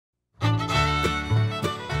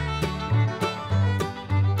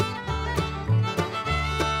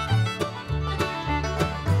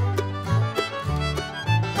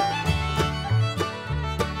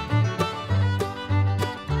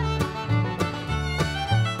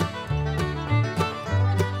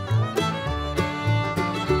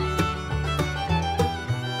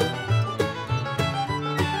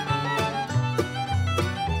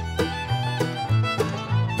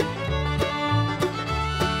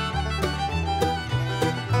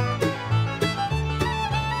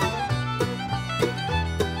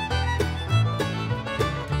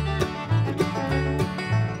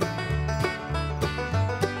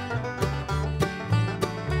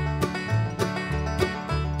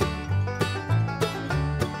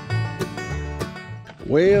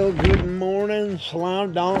Well, good morning,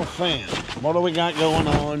 Slime Donk fam. What do we got going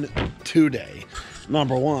on today?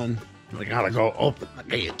 Number one, we gotta go open the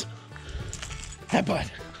gate. Hey,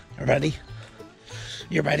 bud, you ready?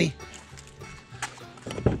 You ready?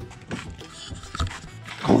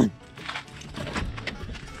 Come on.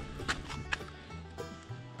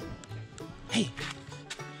 Hey.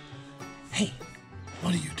 Hey,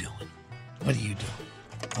 what are you doing? What are you doing?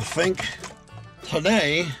 I think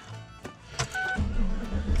today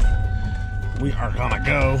we are gonna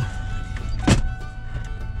go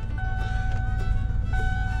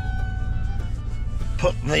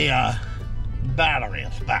put the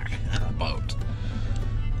batteries back in the boat.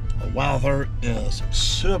 The weather is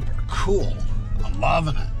super cool. I'm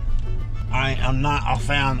loving it. I am not a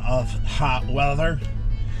fan of hot weather.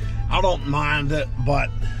 I don't mind it,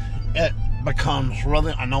 but it becomes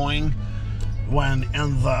really annoying when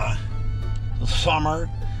in the summer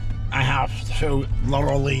I have to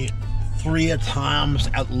literally 3 times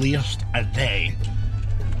at least a day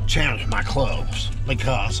change my clothes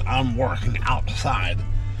because I'm working outside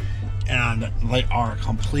and they are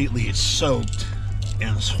completely soaked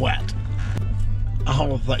in sweat. I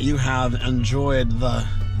hope that you have enjoyed the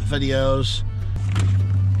videos.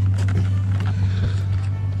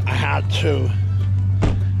 I had to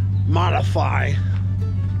modify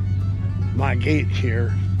my gate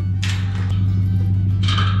here.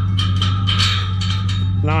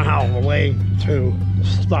 Now I have a way to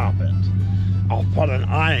stop it. I'll put an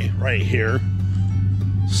eye right here.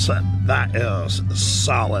 So that is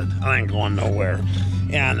solid. I ain't going nowhere.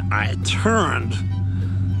 And I turned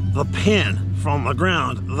the pin from the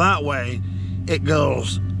ground. That way it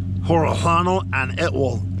goes horizontal and it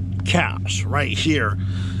will catch right here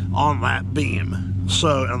on that beam.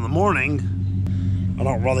 So in the morning, I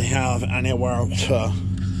don't really have anywhere to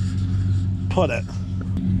put it.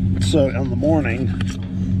 So in the morning,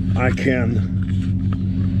 I can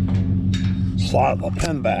slide the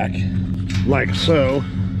pin back like so,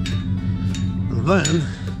 and then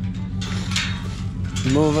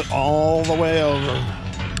move it all the way over.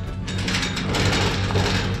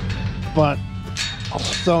 But I'll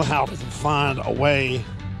still have to find a way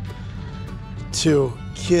to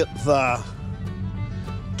keep the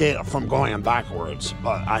gate from going backwards,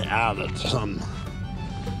 but I added some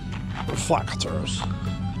reflectors.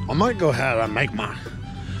 I might go ahead and make my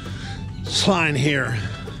sign here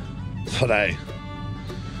today.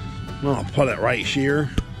 I'm gonna put it right here,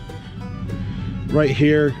 and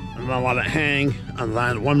then let it hang, and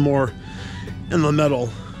then one more in the middle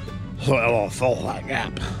so it'll fill that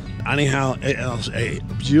gap. Anyhow, it is a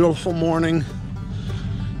beautiful morning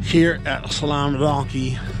here at Slime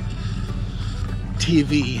Donkey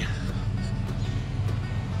TV.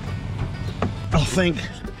 I think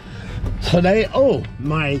today, oh,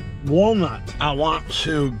 my walnut. I want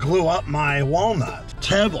to glue up my walnut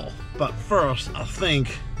table, but first I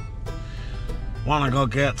think I want to go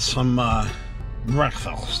get some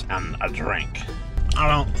breakfast and a drink. I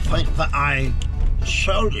don't think that I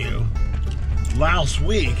showed you. Last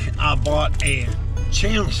week I bought a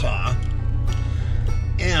chainsaw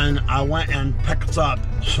and I went and picked up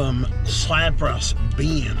some cypress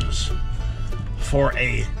beams for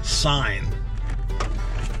a sign.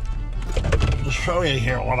 To show you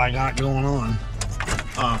here what I got going on.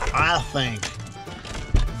 I think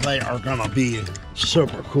they are gonna be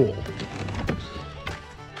super cool.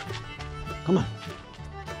 Come on.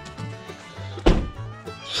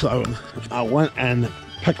 So I went and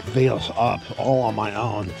picked these up all on my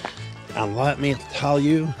own, and let me tell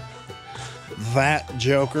you, that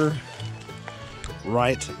joker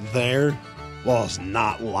right there was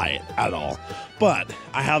not light at all. But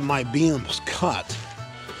I have my beams cut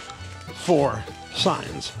for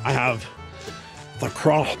signs. I have the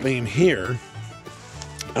cross beam here,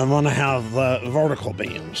 and then I have the vertical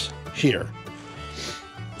beams here.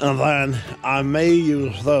 And then I may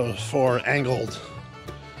use those for angled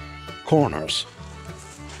corners.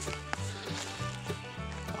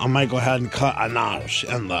 I might go ahead and cut a notch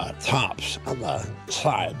in the tops and the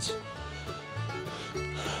sides.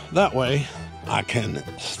 That way I can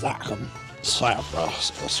stack them.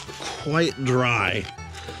 Cypress is quite dry.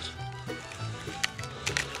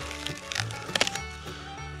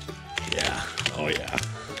 Yeah, oh yeah.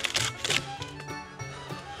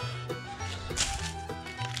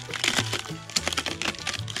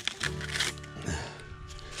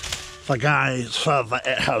 The guy said that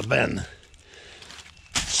it has been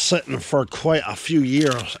sitting for quite a few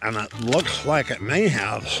years, and it looks like it may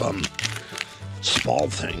have some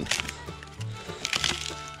spalting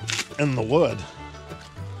in the wood.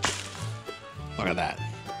 Look at that.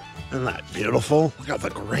 Isn't that beautiful? Look at the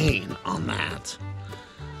grain on that.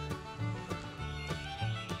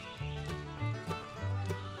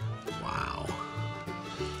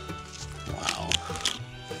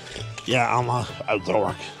 Yeah, I'm a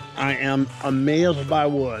dork. I am amazed by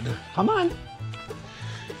wood. Come on.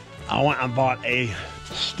 I went and bought a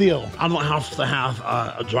steel. I don't have to have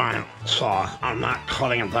a giant saw. I'm not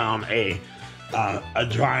cutting down a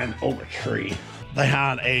giant oak tree. They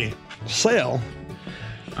had a sale.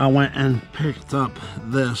 I went and picked up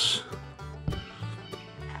this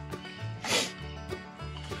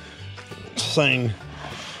thing.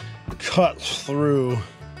 Cuts through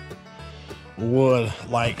wood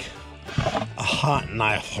like a hot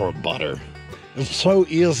knife through butter. It's so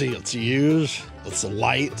easy to use. It's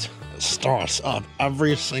light. It starts up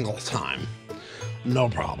every single time. No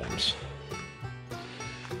problems.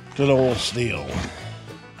 Good old steel.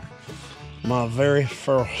 My very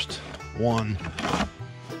first one.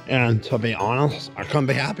 And to be honest, I couldn't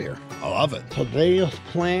be happier. I love it. Today's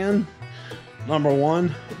plan, number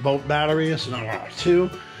 1, boat batteries. Number 2,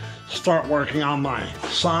 start working on my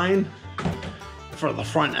sign for the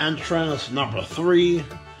front entrance. Number 3,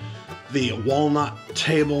 the walnut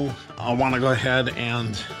table. I want to go ahead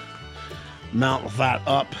and mount that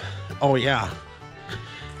up. Oh yeah.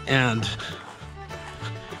 And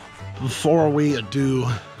before we do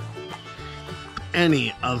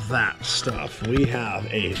any of that stuff, we have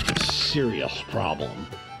a serious problem.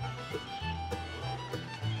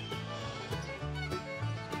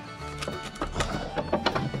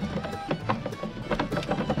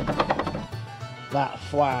 That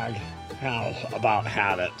flag has about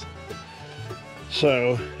had it.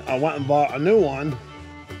 So I went and bought a new one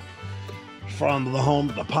from the Home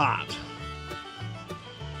Depot.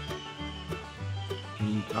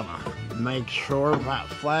 I'm gonna make sure that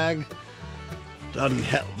flag doesn't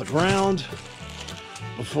hit the ground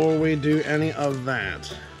before we do any of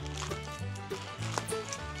that.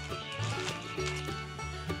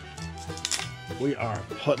 We are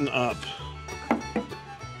putting up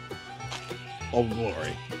Old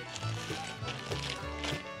Glory.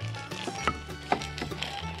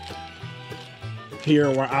 Here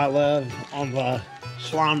where I live on the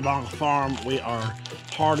Slimedonk farm, we are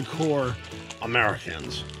hardcore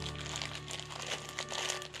Americans.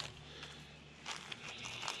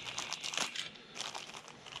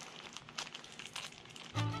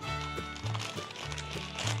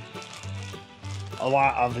 A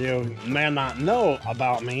lot of you may not know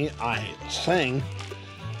about me. I sing.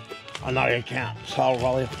 I know you can't tell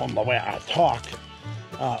really from the way I talk,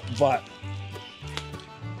 but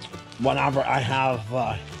whenever I have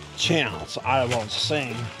the chance, I will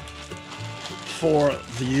sing for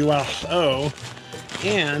the USO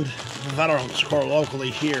and the Veterans Corps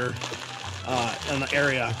locally here in the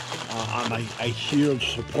area. I'm a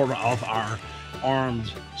huge supporter of our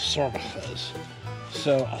armed services.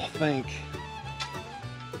 So I think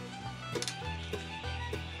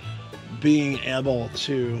being able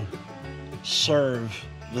to serve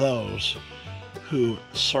those who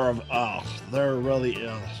serve us, there really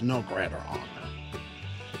is no greater honor.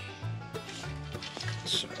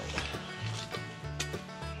 So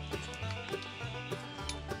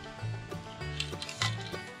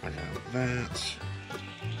I have that.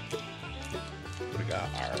 We got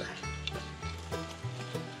our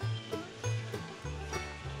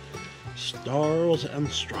stars and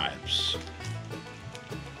stripes.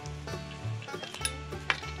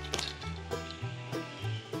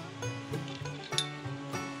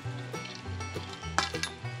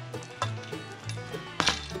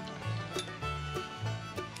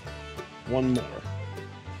 One more.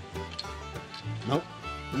 Nope,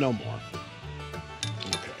 no more.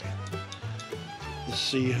 Okay. Let's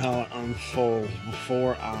see how it unfolds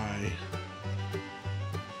before I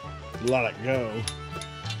let it go.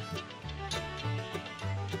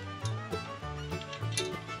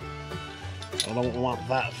 I don't want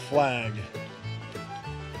that flag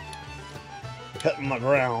hitting the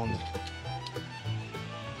ground.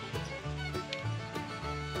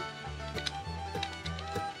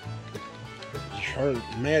 Sure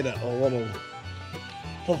made it a little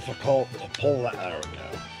difficult to pull that. There we go.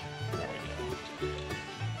 There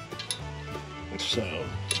we go. So,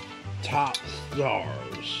 top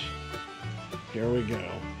stars. Here we go.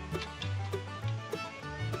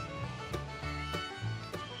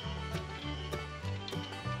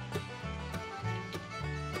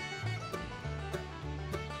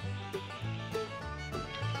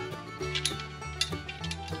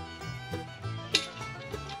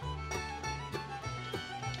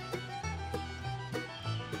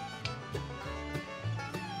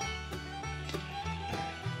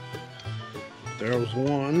 There was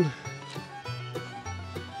one.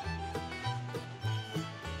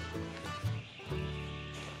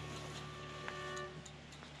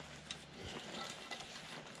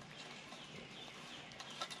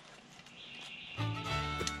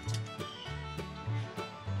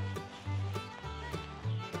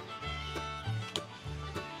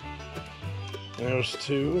 There's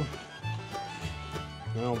two.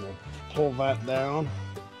 Now we'll pull that down.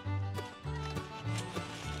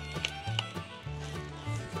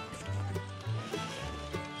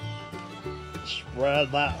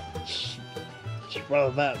 Spread that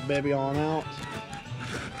baby on out.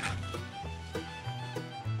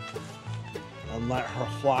 And let her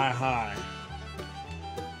fly high.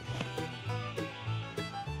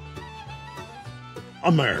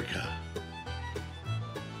 America.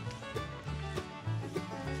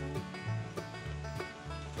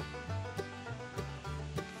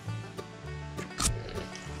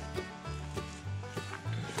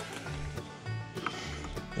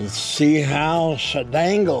 Let's see how she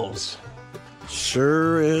dangles.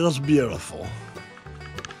 Sure is beautiful.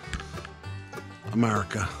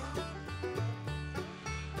 America.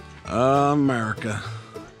 America.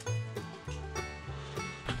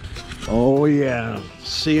 Oh yeah,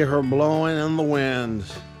 see her blowing in the wind.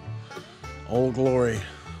 Oh glory.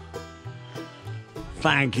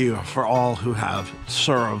 Thank you for all who have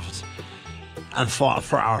served and fought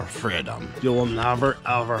for our freedom. You will never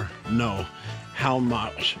ever know how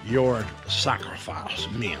much your sacrifice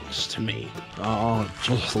means to me. Oh,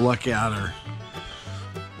 just look at her.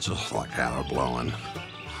 Just look at her blowing.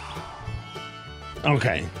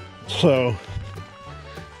 Okay, so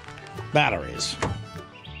batteries.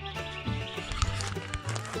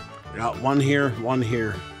 Got one here, one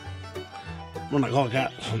here. I'm gonna go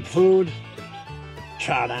get some food,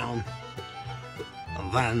 chow down,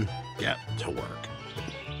 and then get to work.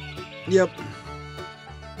 Yep.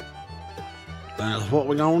 That's what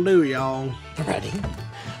we're gonna do, y'all. You ready?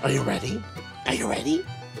 Are you ready? Are you ready?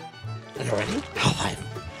 Are you ready? High five.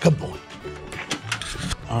 Good boy.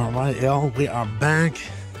 All right, y'all, we are back,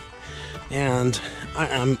 and I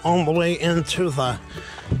am on the way into the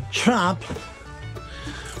shop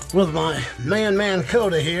with my man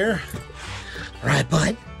Coda here. Right,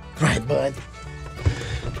 bud? Right, bud?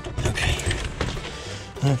 Okay.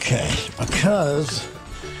 Okay, because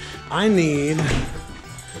I need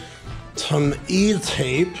some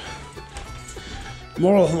E-tape,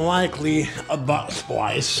 more than likely a butt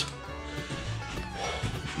splice,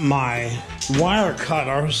 my wire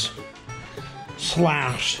cutters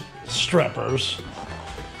slash strippers,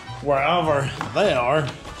 wherever they are,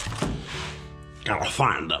 gotta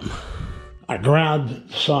find them. I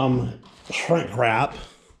grabbed some shrink wrap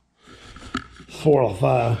for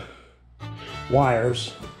the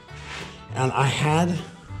wires, and I had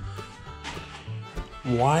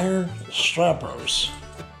wire strippers.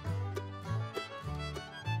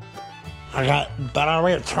 I got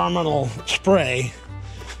battery terminal spray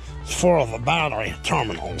for the battery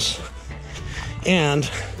terminals, and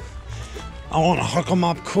I want to hook them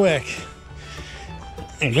up quick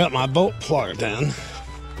and get my boat plugged in.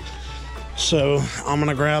 So I'm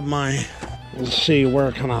gonna grab my, let's see,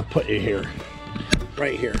 where can I put you here?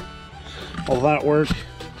 Right here. Will that work?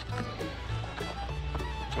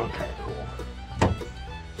 Okay, cool.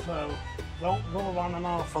 So don't go running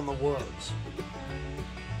off from the woods.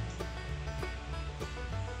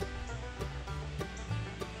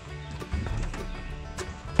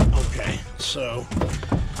 Okay, so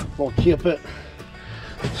we'll keep it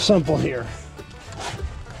simple here.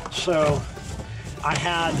 So I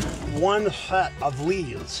had one set of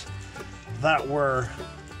leads that were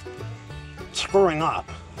screwing up,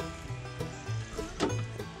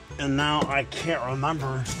 and now I can't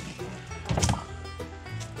remember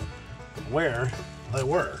where they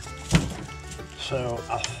were. So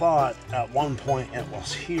I thought at one point it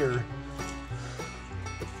was here,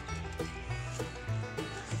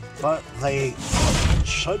 but they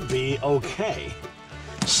should be okay.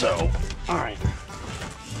 So, all right.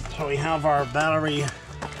 So we have our battery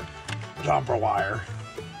jumper wire.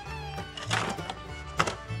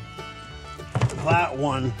 That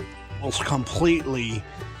one was completely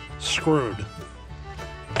screwed.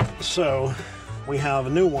 So we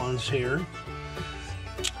have new ones here.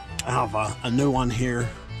 I have a new one here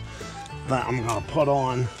that I'm gonna put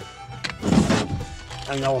on,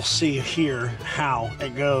 and you'll see here how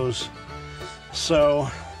it goes. So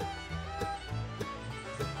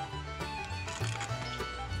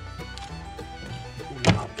I'm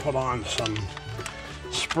gonna put on some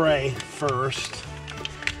spray first,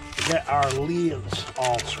 get our leads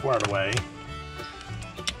all squared away.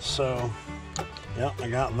 So, yep, I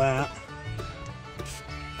got that.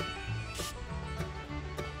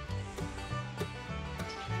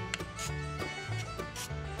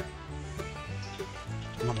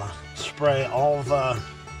 I'm gonna spray all the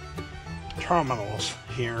terminals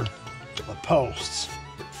here, the posts.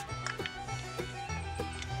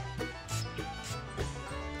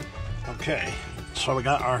 Okay, so we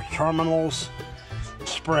got our terminals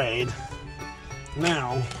sprayed.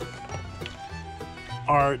 Now,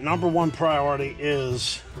 our number one priority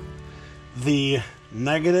is the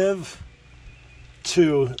negative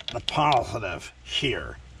to the positive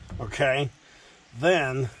here, okay?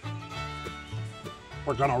 Then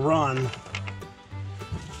we're gonna run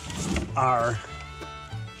our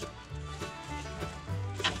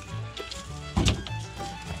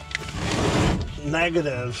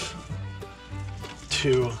negative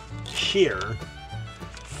to here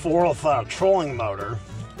for the trolling motor,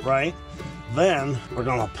 right? Then we're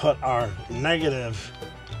gonna put our negative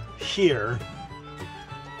here,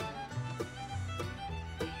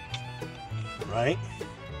 right?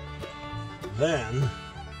 Then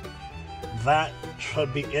that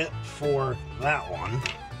should be it for that one.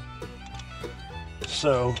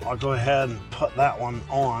 So I'll go ahead and put that one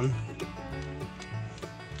on.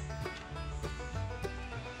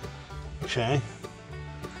 Okay.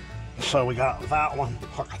 So we got that one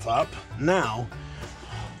hooked up. Now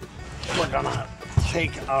we're gonna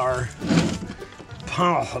take our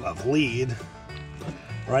positive lead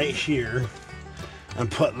right here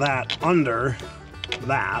and put that under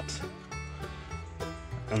that,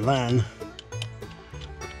 and then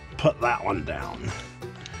put that one down.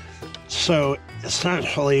 So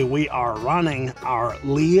essentially we are running our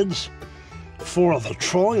leads for the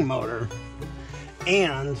trolling motor,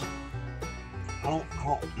 and I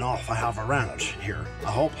don't know if I have a wrench here. I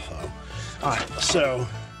hope so. Alright, so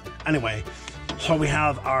anyway, so we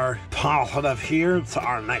have our positive here to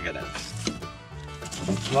our negative.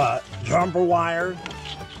 The jumper wire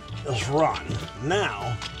is run.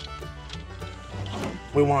 Now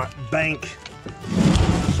we want bank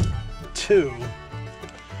 2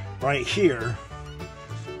 right here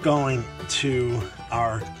going to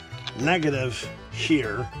our negative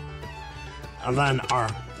here, and then our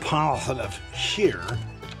positive here.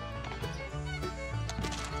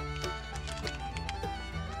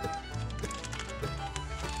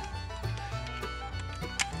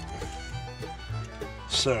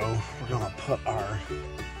 So we're gonna put our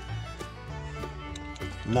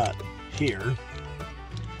nut here,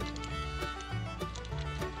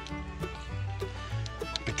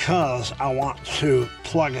 because I want to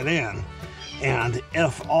plug it in, and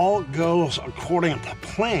if all goes according to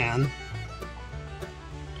plan,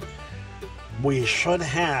 we should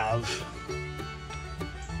have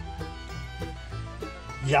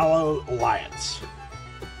yellow lights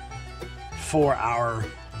for our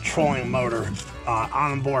trolling motor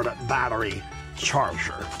onboard battery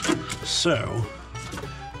charger. So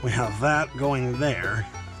we have that going there,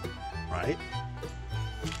 right?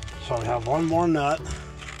 So we have one more nut.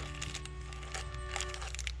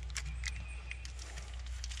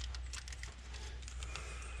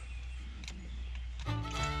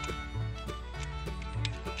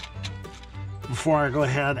 Before I go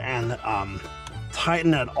ahead and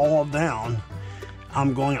tighten it all down,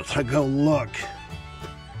 I'm going to go look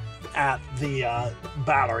at the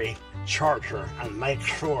battery charger and make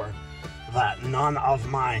sure that none of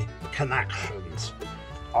my connections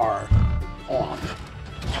are off.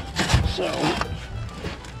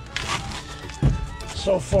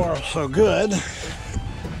 So far so good.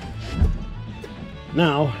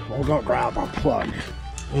 Now we'll go grab our plug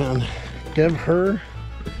and give her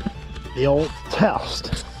the old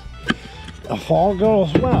test. If all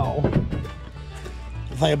goes well,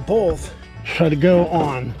 they both should go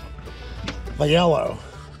on the yellow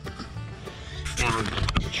and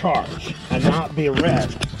charge and not be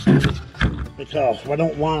red, because we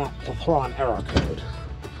don't want to throw an error code.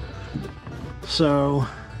 So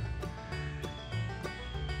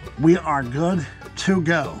we are good to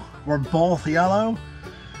go. We're both yellow.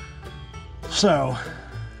 So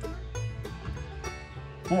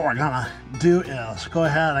what we're gonna do is go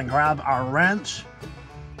ahead and grab our wrench,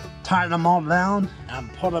 tighten them all down,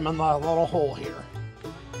 and put them in the little hole here.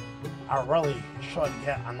 I really should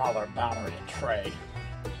get another battery tray.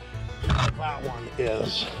 That one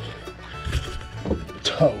is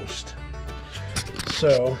toast.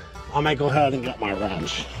 So I may go ahead and get my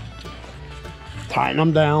wrench. Tighten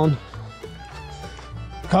them down.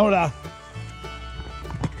 Coda.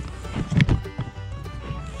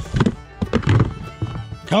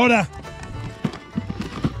 Coda.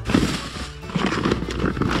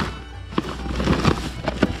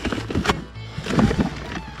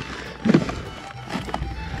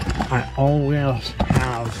 I always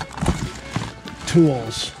have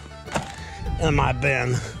tools in my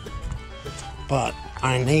bin, but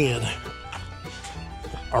I need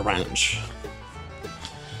a wrench.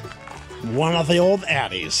 One of the old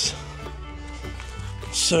Addies.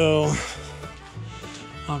 So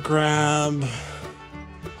I'll grab,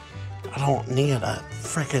 I don't need a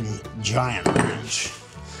freaking giant wrench.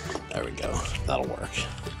 There we go. That'll work.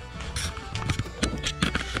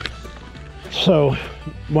 So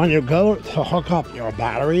when you go to hook up your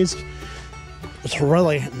batteries, it's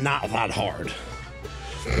really not that hard.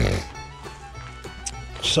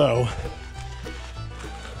 So,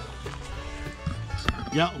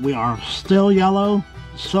 yeah, we are still yellow,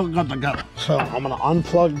 still good to go. So I'm gonna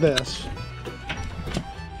unplug this,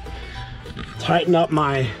 tighten up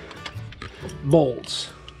my bolts,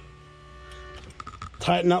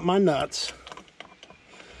 tighten up my nuts.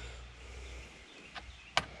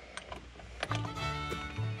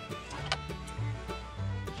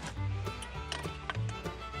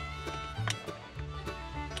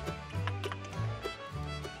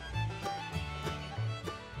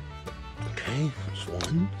 Okay, there's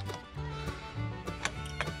one.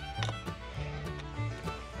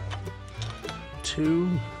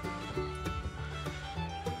 Two.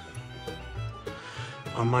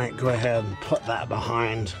 I might go ahead and put that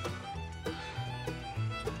behind.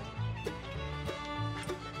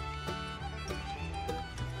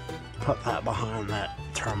 Put that behind that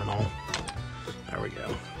terminal. There we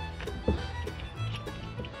go.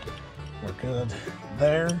 We're good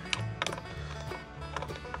there.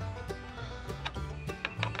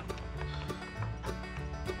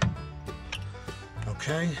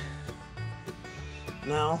 Okay.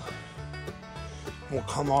 Now we'll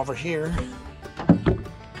come over here.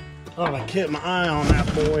 Oh, I kept my eye on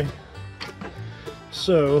that boy.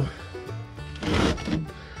 So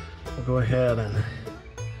we'll go ahead and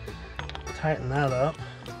tighten that up.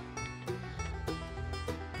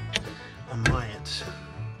 I might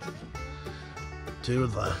do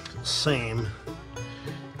the same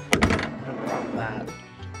and run that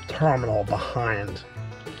terminal behind.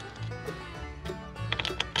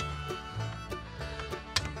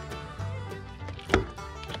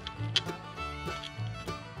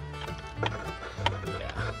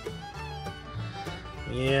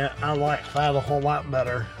 Yeah, I like that a whole lot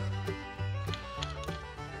better,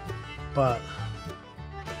 but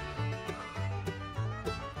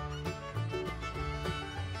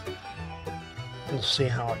we'll see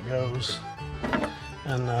how it goes.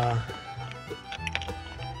 And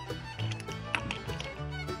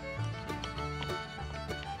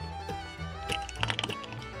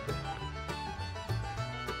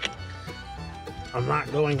I'm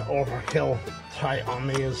not going overkill tight on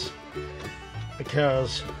these,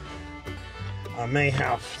 because I may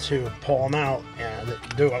have to pull them out and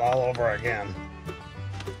do it all over again.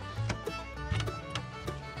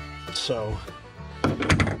 So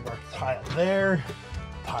tie it there,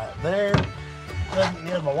 tie it there. Doesn't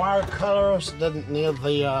need the wire cutters, doesn't need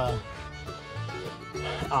the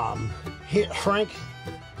heat shrink.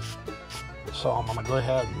 So I'm gonna go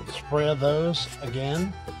ahead and spread those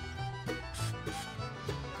again.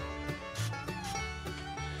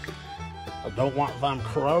 I don't want them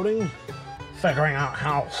corroding. Figuring out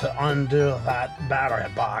how to undo that battery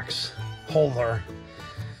box holder,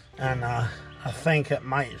 and I think it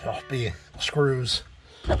might just be screws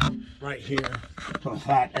right here. So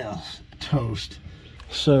that is toast.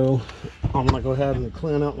 So I'm gonna go ahead and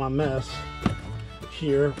clean up my mess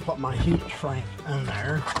here, put my heat shrink in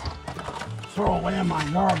there, throw away my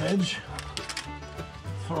garbage,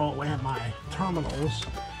 throw away my terminals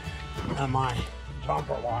and my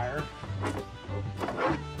jumper wire.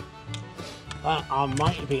 That I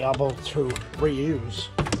might be able to reuse,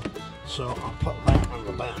 so I'll put that in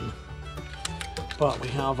the bin. But we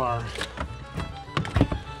have our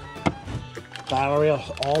battery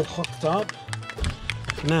all hooked up.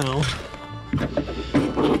 Now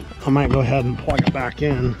I might go ahead and plug it back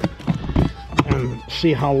in and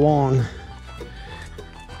see how long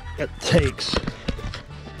it takes.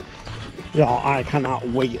 Y'all, I cannot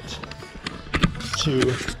wait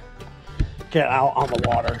to get out on the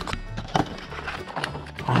water.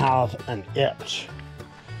 I have an itch.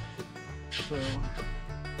 So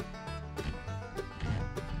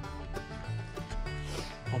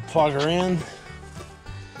I'll plug her in.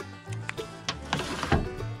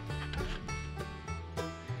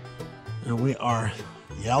 And we are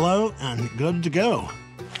yellow and good to go.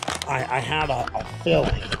 I had a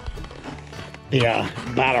feeling the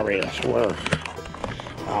batteries were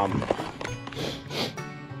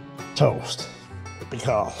toast,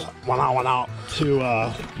 because when I went out to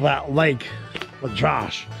that lake with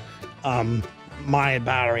Josh, my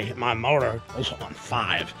battery, my motor was on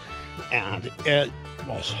 5 and it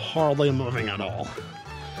was hardly moving at all.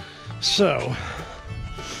 So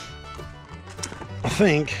I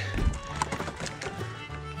think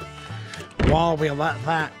while we let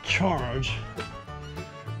that charge,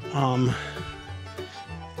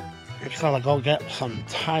 just gotta go get some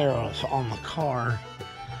tires on the car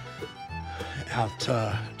at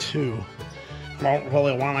 2. I don't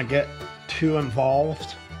really want to get too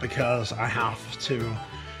involved because I have to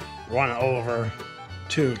run over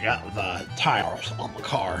to get the tires on the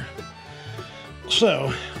car.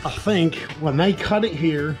 So I think when they cut it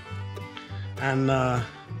here and I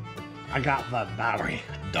got the battery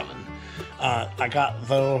done, I got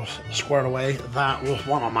those squared away. That was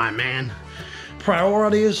one of my main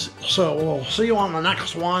priorities. So we'll see you on the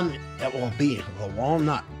next one. It will be the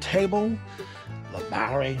walnut table, the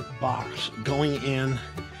battery box going in,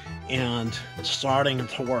 and starting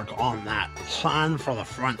to work on that sign for the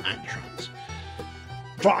front entrance.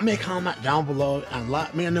 Drop me a comment down below and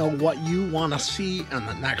let me know what you want to see in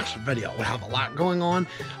the next video. We have a lot going on.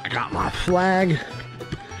 I got my flag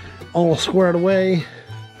all squared away.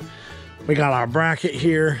 We got our bracket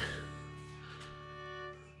here.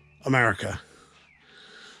 America.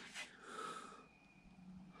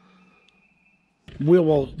 We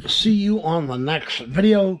will see you on the next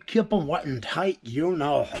video. Keep them wet and tight. You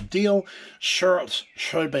know the deal. Shirts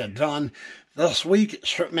should be done this week.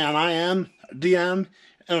 Shirtman I am. DM,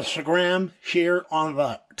 Instagram here on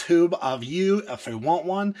the tube of you if you want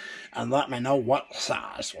one. And let me know what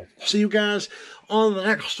size. We'll see you guys on the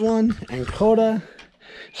next one. And Coda,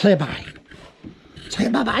 say bye. Say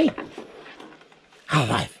bye-bye. High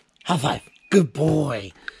five. High five. Good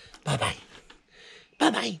boy. Bye-bye.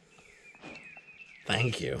 Bye-bye.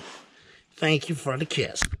 Thank you. Thank you for the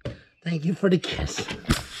kiss. Thank you for the kiss.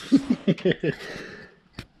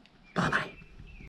 Bye-bye.